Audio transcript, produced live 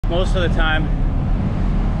most of the time,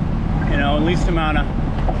 you know, least amount of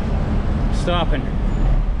stopping,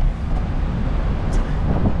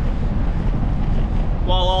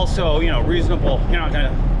 while also, you know, reasonable. You're not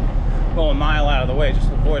gonna go a mile out of the way just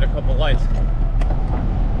to avoid a couple lights.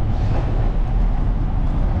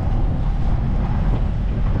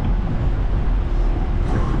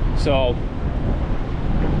 So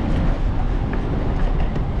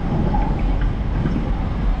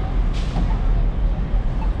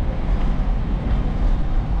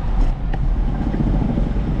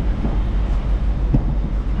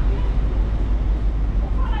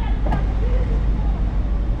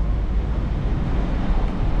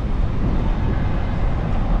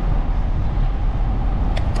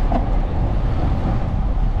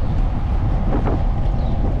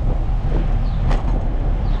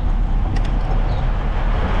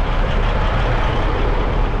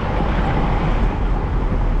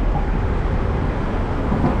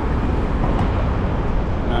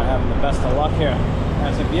best of luck here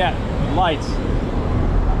as of yet with lights.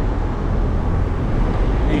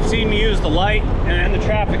 And you've seen me use the light and the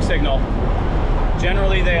traffic signal.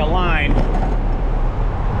 Generally they align.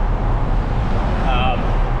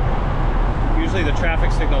 Usually the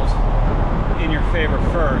traffic signal's in your favor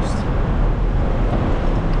first.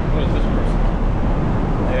 What is this person?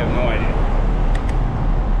 I have no idea.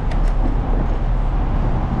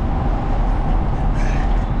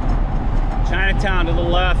 Chinatown to the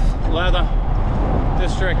left, Leather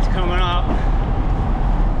District coming up.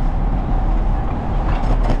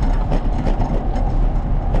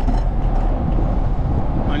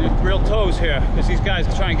 On your real toes here, because these guys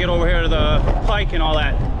are trying to get over here to the pike and all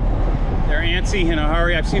that. They're antsy in a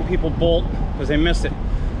hurry. I've seen people bolt because they missed it.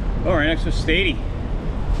 Oh, right next to Statey.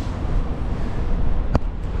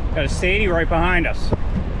 Got a Statey right behind us.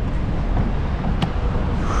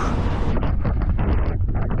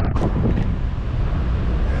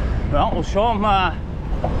 Well, we'll show them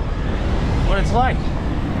what it's like.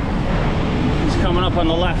 He's coming up on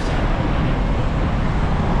the left.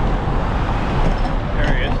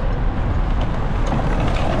 There he is.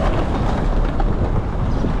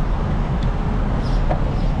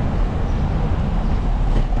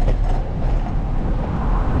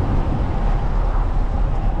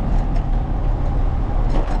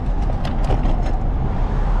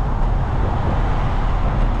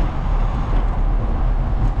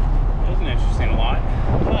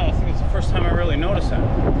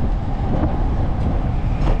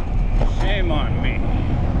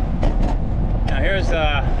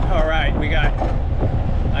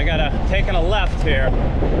 Taking a left here,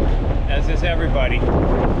 as is everybody.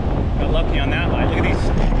 Got lucky on that line. Look at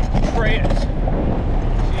these trails.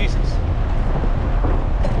 Jesus.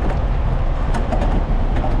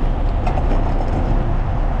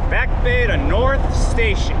 Back Bay to North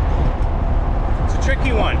Station. It's a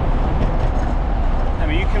tricky one. I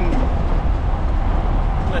mean, you can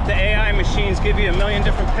let the AI machines give you a million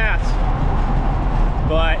different paths,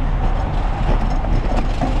 but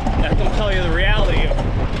let them tell you the reality of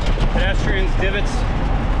pedestrians, divots,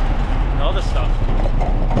 and all this stuff.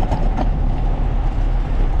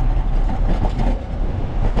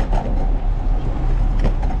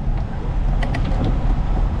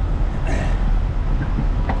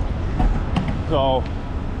 So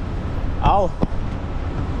I'll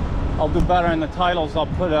do better in the titles. I'll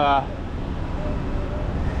put I'll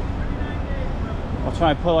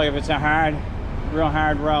try and put, like, if it's a real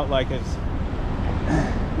hard route, like it's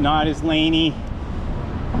not as laney.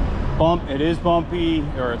 It is bumpy,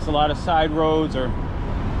 or it's a lot of side roads, or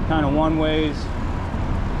kind of one ways.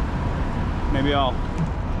 Maybe I'll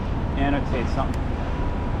annotate something.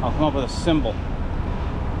 I'll come up with a symbol.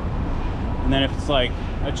 And then if it's like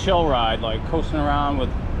a chill ride, like coasting around with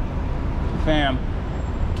the fam,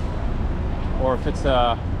 or if it's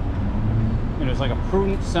it's like a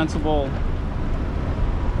prudent, sensible,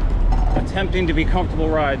 attempting to be comfortable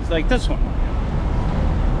rides, like this one.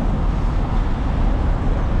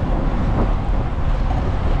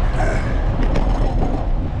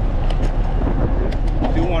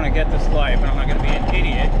 Get this light, but I'm not going to be an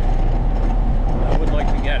idiot. I would like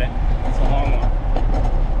to get it. It's a long one.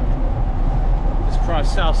 Just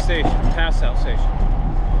cross South Station, past South Station.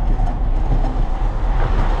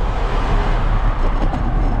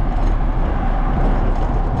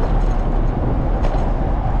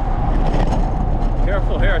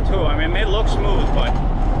 Careful here too. I mean, it may look smooth, but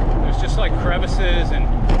there's just like crevices and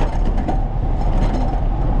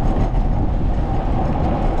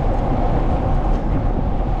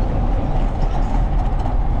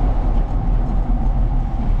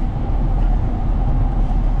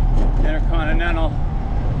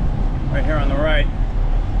right here on the right.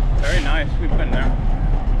 in there.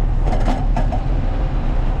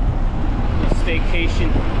 A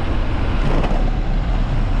staycation.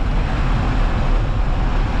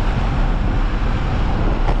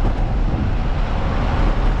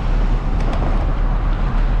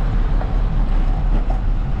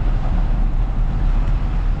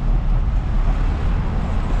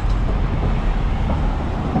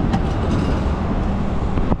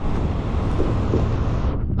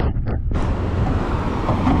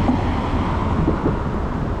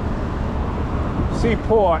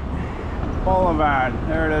 Seaport Boulevard,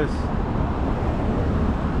 there it is.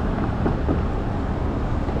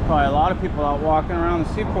 Probably a lot of people out walking around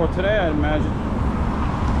the seaport today, I'd imagine.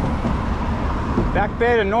 Back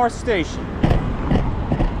Bay to North Station.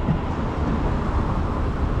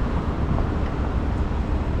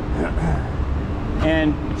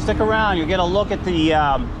 And stick around, you'll get a look at the,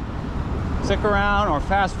 stick around or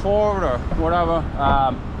fast forward or whatever.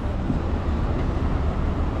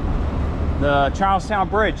 The Charlestown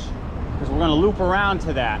Bridge, because we're going to loop around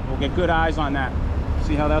to that. We'll get good eyes on that.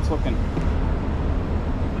 See how that's looking.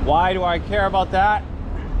 Why do I care about that?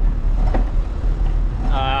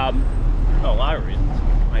 A lot of reasons.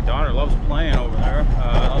 My daughter loves playing over there on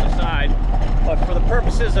the other side. But for the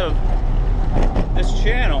purposes of this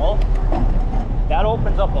channel, that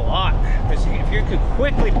opens up a lot. Because if you could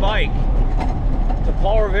quickly bike to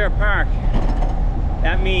Paul Revere Park,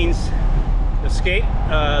 that means the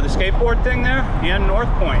skateboard thing there and North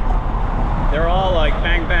Point, they're all like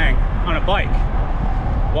bang bang on a bike.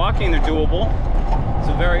 Walking, they're doable.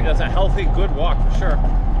 That's a healthy, good walk for sure.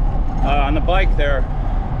 On the bike, they're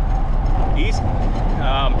easy.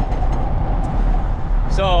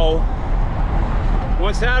 So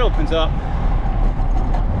once that opens up,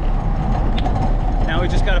 now we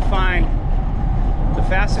just got to find the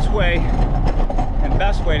fastest way and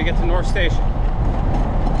best way to get to North Station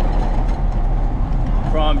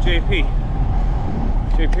from JP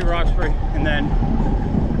Roxbury, and then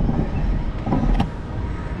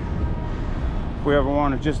if we ever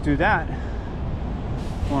want to just do that,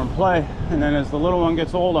 we're in play. And then as the little one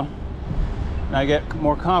gets older and I get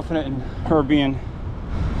more confident in her being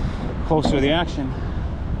closer to the action,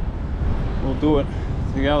 we'll do it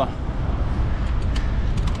together.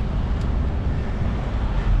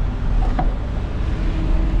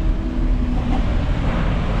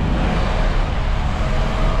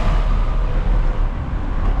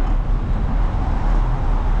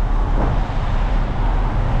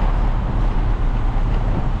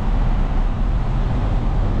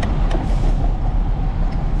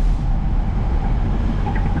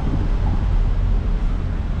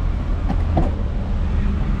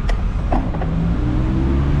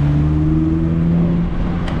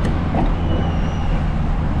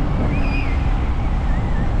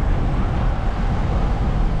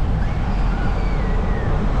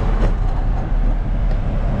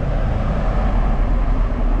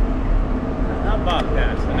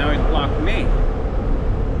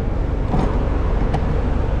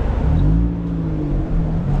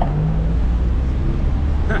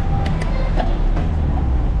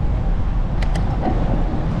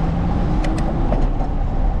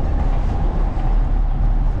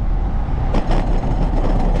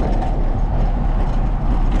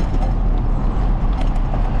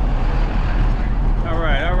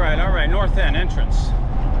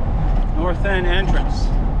 North End entrance.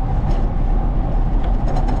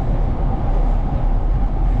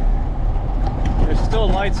 There's still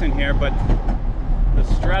lights in here, but the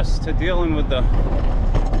stress to dealing with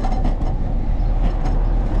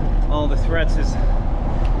all the threats is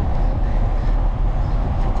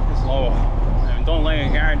low. I mean, don't lay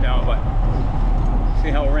a guard down, but see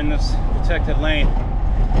how we're in this protected lane.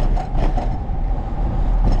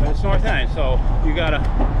 But it's North End, so you gotta,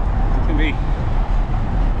 it's gonna be,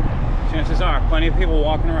 chances are, plenty of people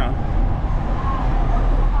walking around.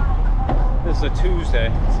 This is a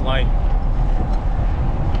Tuesday, it's light.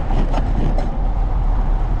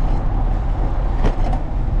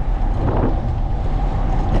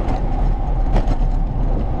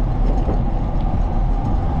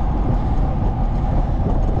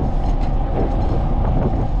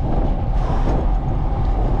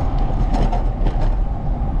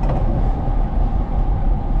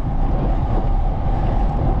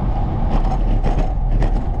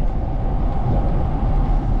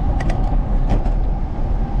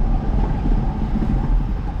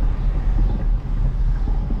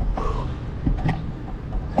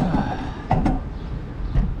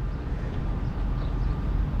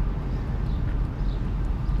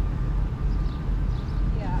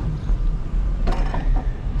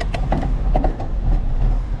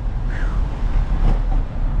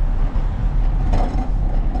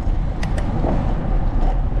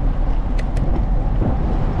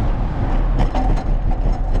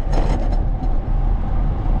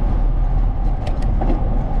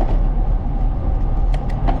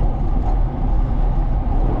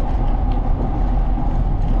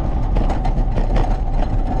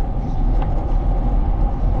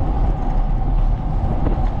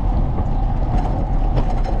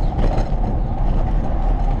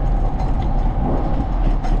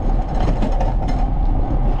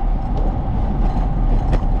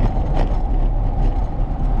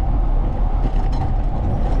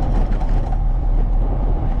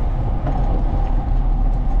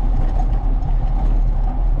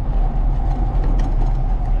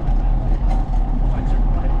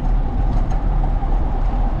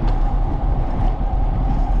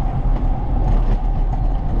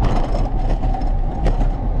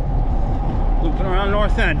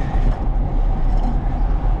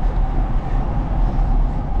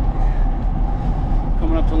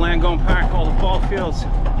 plan on going park all the ball fields. You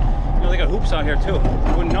know, they got hoops out here too.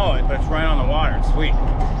 You wouldn't know it, but it's right on the water. It's sweet.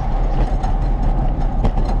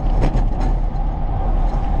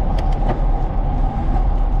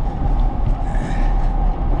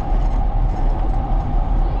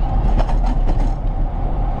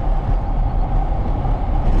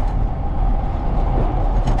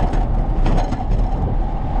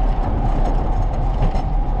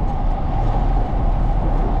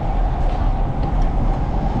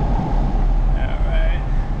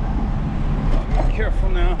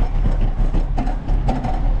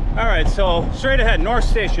 So straight ahead, North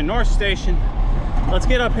Station. Let's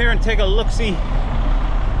get up here and take a look-see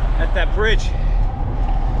at that bridge.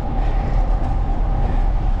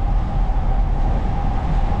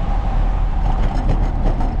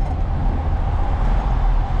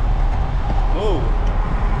 Oh,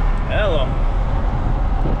 hello.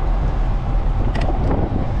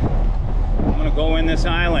 I'm gonna go in this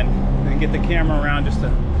island and get the camera around just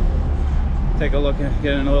to take a look and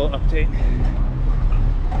get a little update.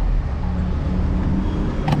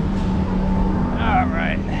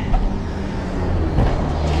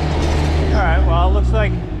 All right, well, it looks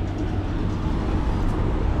like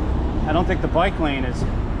I don't think the bike lane is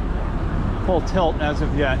full tilt as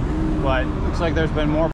of yet, but it looks like there's been more